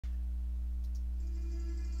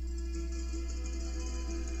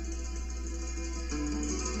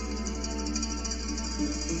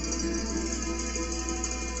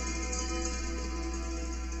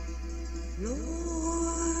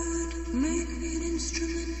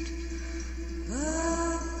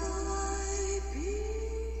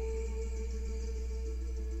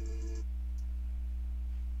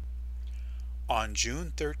On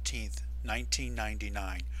June 13,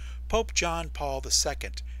 1999, Pope John Paul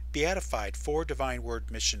II beatified 4 Divine Word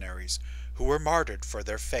missionaries who were martyred for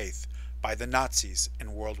their faith by the Nazis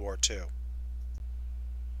in World War II.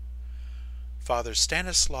 Father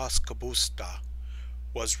Stanislaus Kobusta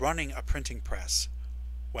was running a printing press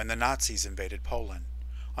when the Nazis invaded Poland.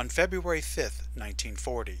 On February 5,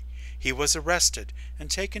 1940, he was arrested and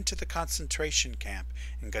taken to the concentration camp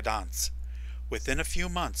in Gdansk. Within a few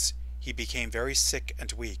months, he became very sick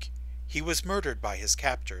and weak. He was murdered by his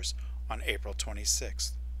captors on April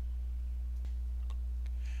 26th.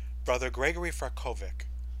 Brother Gregory Frakovic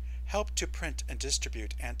helped to print and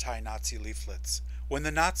distribute anti-Nazi leaflets. When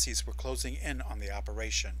the Nazis were closing in on the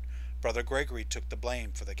operation, Brother Gregory took the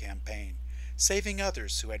blame for the campaign, saving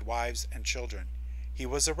others who had wives and children. He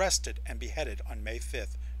was arrested and beheaded on May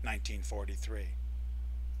 5, 1943.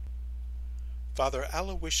 Father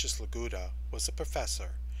Aloysius Laguda was a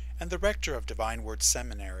professor and the rector of Divine Word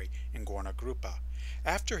Seminary in Gorna Grupa.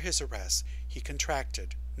 After his arrest, he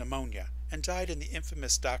contracted pneumonia and died in the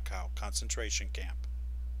infamous Dachau concentration camp.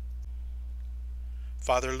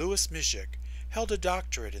 Father Louis Mijik held a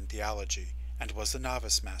doctorate in theology and was a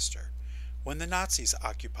novice master. When the Nazis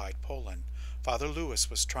occupied Poland, Father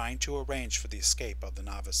Louis was trying to arrange for the escape of the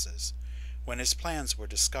novices. When his plans were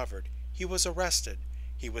discovered, he was arrested.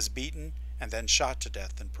 He was beaten and then shot to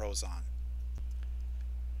death in Prozan.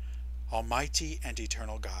 Almighty and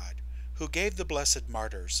eternal God, who gave the blessed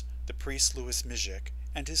martyrs, the priest Louis Mijik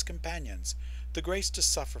and his companions, the grace to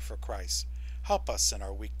suffer for Christ, help us in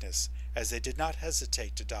our weakness, as they did not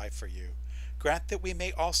hesitate to die for you. Grant that we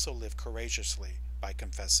may also live courageously by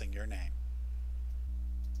confessing your name.